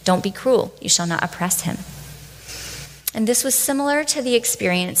him. Don't be cruel. You shall not oppress him." And this was similar to the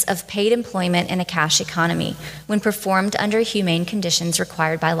experience of paid employment in a cash economy when performed under humane conditions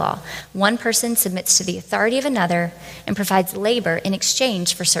required by law. One person submits to the authority of another and provides labor in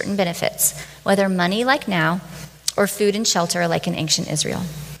exchange for certain benefits, whether money like now or food and shelter like in ancient Israel.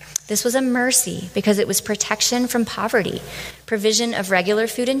 This was a mercy because it was protection from poverty, provision of regular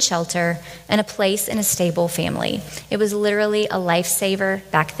food and shelter, and a place in a stable family. It was literally a lifesaver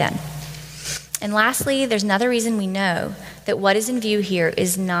back then. And lastly, there's another reason we know that what is in view here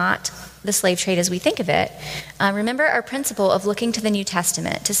is not the slave trade as we think of it. Remember our principle of looking to the New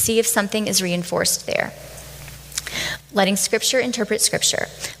Testament to see if something is reinforced there. Letting Scripture interpret Scripture.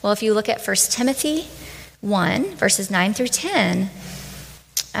 Well, if you look at 1 Timothy 1, verses 9 through 10,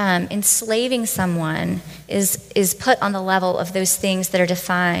 enslaving someone is put on the level of those things that are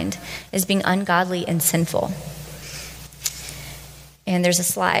defined as being ungodly and sinful. And there's a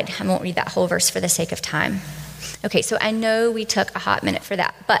slide. I won't read that whole verse for the sake of time. Okay, so I know we took a hot minute for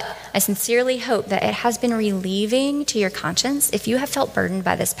that, but I sincerely hope that it has been relieving to your conscience if you have felt burdened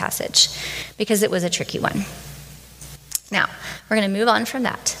by this passage, because it was a tricky one. Now, we're going to move on from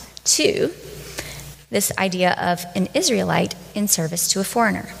that to this idea of an Israelite in service to a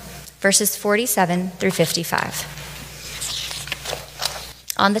foreigner. Verses 47 through 55.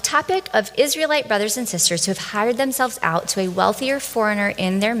 On the topic of Israelite brothers and sisters who have hired themselves out to a wealthier foreigner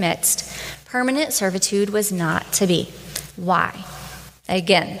in their midst, permanent servitude was not to be. Why?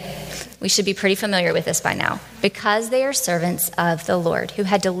 Again, we should be pretty familiar with this by now. Because they are servants of the Lord, who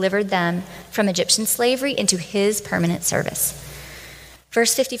had delivered them from Egyptian slavery into his permanent service.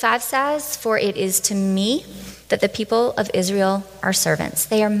 Verse 55 says, "For it is to me that the people of Israel are servants.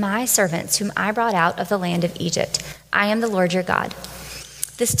 They are my servants whom I brought out of the land of Egypt. I am the Lord your God."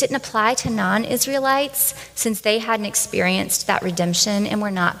 This didn't apply to non-Israelites since they hadn't experienced that redemption and were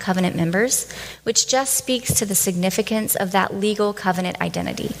not covenant members, which just speaks to the significance of that legal covenant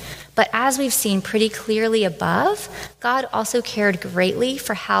identity. But as we've seen pretty clearly above, God also cared greatly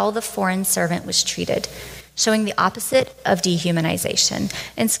for how the foreign servant was treated, showing the opposite of dehumanization.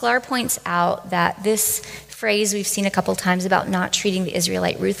 And Sklar points out that this phrase we've seen a couple times about not treating the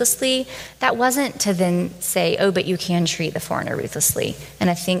Israelite ruthlessly, that wasn't to then say, oh, but you can treat the foreigner ruthlessly.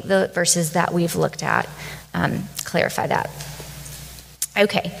 And I think the verses that we've looked at clarify that.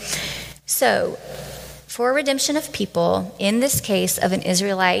 Okay, so for redemption of people, in this case of an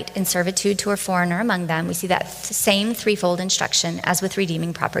Israelite in servitude to a foreigner among them, we see that same threefold instruction as with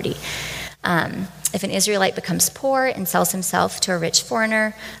redeeming property. If an Israelite becomes poor and sells himself to a rich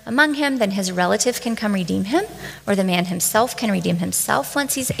foreigner among him, then his relative can come redeem him, or the man himself can redeem himself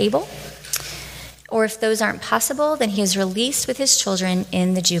once he's able. Or if those aren't possible, then he is released with his children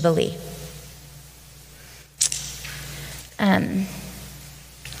in the Jubilee.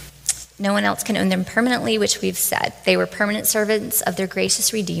 No one else can own them permanently, which we've said. They were permanent servants of their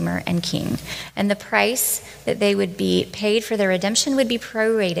gracious Redeemer and King. And the price that they would be paid for their redemption would be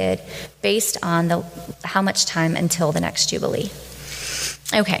prorated based on how much time until the next Jubilee.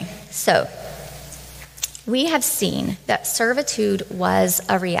 Okay, so we have seen that servitude was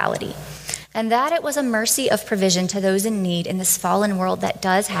a reality, and that it was a mercy of provision to those in need in this fallen world that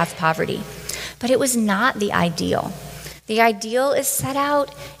does have poverty. But it was not the ideal. The ideal is set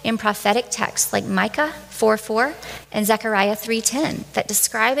out in prophetic texts like Micah 4:4 and Zechariah 3:10 that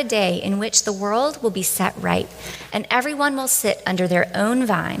describe a day in which the world will be set right and everyone will sit under their own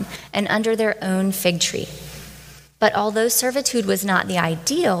vine and under their own fig tree. But although servitude was not the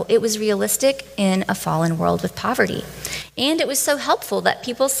ideal, it was realistic in a fallen world with poverty. And it was so helpful that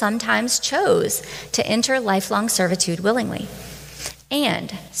people sometimes chose to enter lifelong servitude willingly. And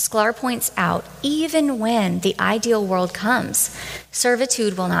Sklar points out, even when the ideal world comes,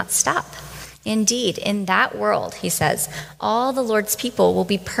 servitude will not stop. Indeed, in that world, he says, all the Lord's people will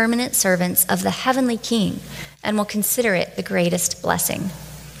be permanent servants of the heavenly King and will consider it the greatest blessing.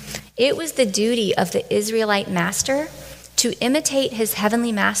 It was the duty of the Israelite master to imitate his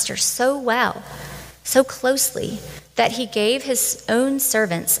heavenly master so well, so closely, that he gave his own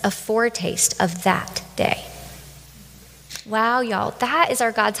servants a foretaste of that day. Wow, y'all, that is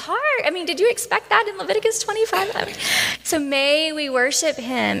our God's heart. I mean, did you expect that in Leviticus 25? So may we worship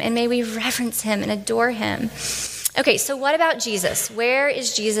him and may we reverence him and adore him. Okay, so what about Jesus? Where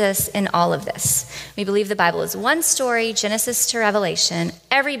is Jesus in all of this? We believe the Bible is one story, Genesis to Revelation,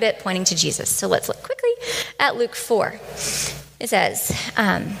 every bit pointing to Jesus. So let's look quickly at Luke 4. It says,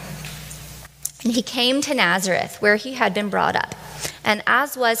 and he came to Nazareth, where he had been brought up. And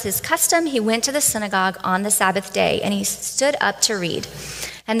as was his custom, he went to the synagogue on the Sabbath day, and he stood up to read.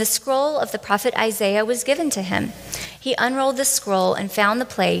 And the scroll of the prophet Isaiah was given to him. He unrolled the scroll and found the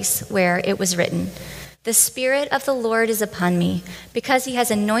place where it was written, "The Spirit of the Lord is upon me, because he has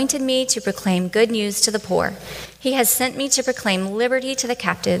anointed me to proclaim good news to the poor. He has sent me to proclaim liberty to the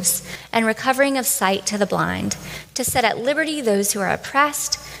captives and recovering of sight to the blind, to set at liberty those who are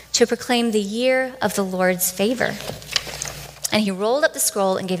oppressed, to proclaim the year of the Lord's favor." And he rolled up the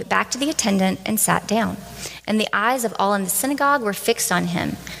scroll and gave it back to the attendant and sat down. And the eyes of all in the synagogue were fixed on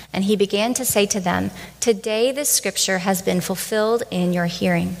him. And he began to say to them, "Today this scripture has been fulfilled in your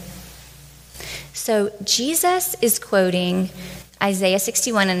hearing." So Jesus is quoting Isaiah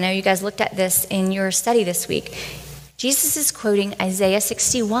 61. I know you guys looked at this in your study this week. Jesus is quoting Isaiah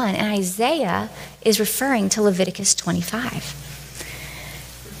 61, and Isaiah is referring to Leviticus 25.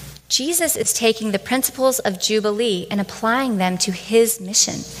 Jesus is taking the principles of Jubilee and applying them to his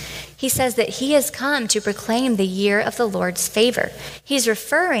mission. He says that he has come to proclaim the year of the Lord's favor. He's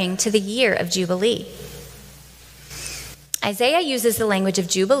referring to the year of Jubilee. Isaiah uses the language of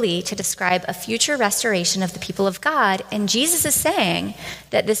Jubilee to describe a future restoration of the people of God, and Jesus is saying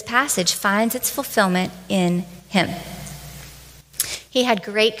that this passage finds its fulfillment in him. He had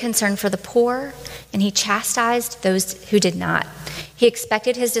great concern for the poor, and he chastised those who did not. He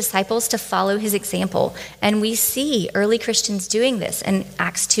expected his disciples to follow his example, and we see early Christians doing this in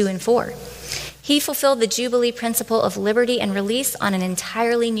Acts 2 and 4. He fulfilled the Jubilee principle of liberty and release on an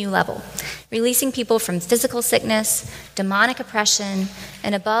entirely new level, releasing people from physical sickness, demonic oppression,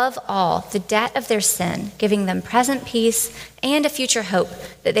 and above all, the debt of their sin, giving them present peace and a future hope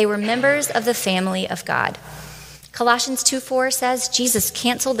that they were members of the family of God. Colossians 2:4 says, Jesus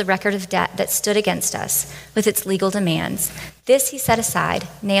canceled the record of debt that stood against us with its legal demands. This he set aside,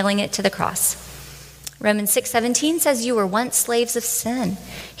 nailing it to the cross. Romans 6:17 says, you were once slaves of sin.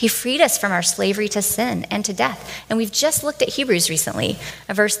 He freed us from our slavery to sin and to death. And we've just looked at Hebrews recently,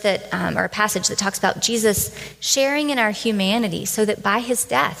 a verse that, or a passage that talks about Jesus sharing in our humanity so that by his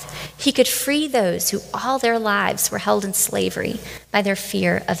death, he could free those who all their lives were held in slavery by their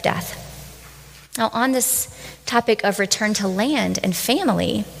fear of death. Now, on this topic of return to land and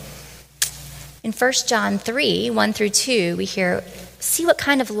family, in 1 John 3:1-2, we hear, see what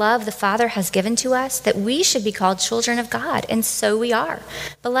kind of love the Father has given to us, that we should be called children of God, and so we are.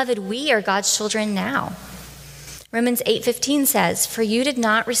 Beloved, we are God's children now. Romans 8:15 says, for you did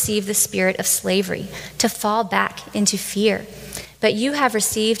not receive the spirit of slavery to fall back into fear, but you have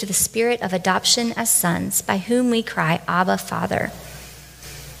received the spirit of adoption as sons, by whom we cry, Abba, Father.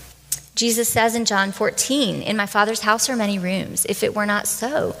 Jesus says in John 14, in my Father's house are many rooms. If it were not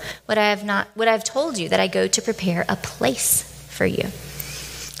so, would I have told you that I go to prepare a place for you?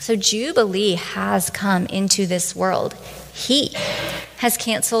 So Jubilee has come into this world. He has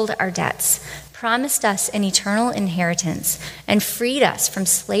canceled our debts, promised us an eternal inheritance, and freed us from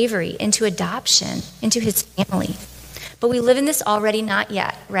slavery into adoption, into his family. But we live in this already, not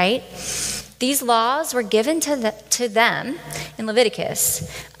yet, right? These laws were given to them in Leviticus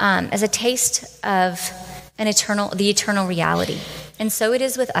as a taste of the eternal reality. And so it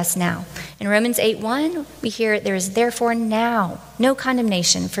is with us now. In Romans 8:1, we hear, there is therefore now no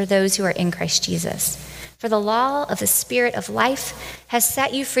condemnation for those who are in Christ Jesus. For the law of the Spirit of life has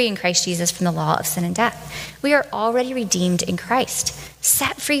set you free in Christ Jesus from the law of sin and death. We are already redeemed in Christ,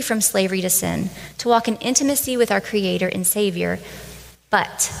 set free from slavery to sin, to walk in intimacy with our Creator and Savior.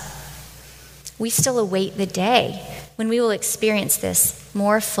 But we still await the day when we will experience this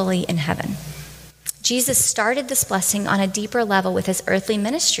more fully in heaven. Jesus started this blessing on a deeper level with his earthly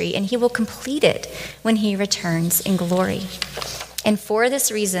ministry, and he will complete it when he returns in glory. And for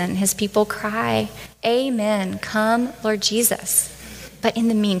this reason, his people cry, Amen, come, Lord Jesus. But in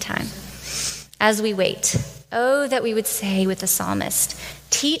the meantime, as we wait, oh, that we would say with the psalmist,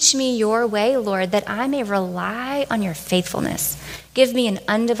 teach me your way, Lord, that I may rely on your faithfulness. Give me an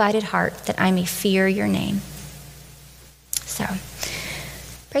undivided heart that I may fear your name. So,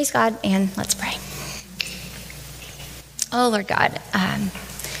 praise God, and let's pray. Oh, Lord God,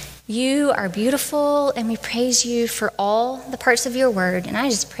 you are beautiful, and we praise you for all the parts of your word. And I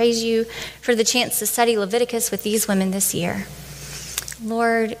just praise you for the chance to study Leviticus with these women this year.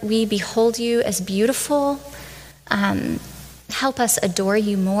 Lord, we behold you as beautiful. Help us adore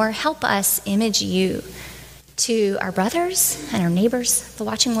you more. Help us image you to our brothers and our neighbors, the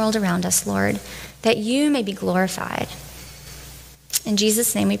watching world around us, Lord, that you may be glorified. In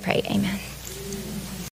Jesus' name we pray, amen.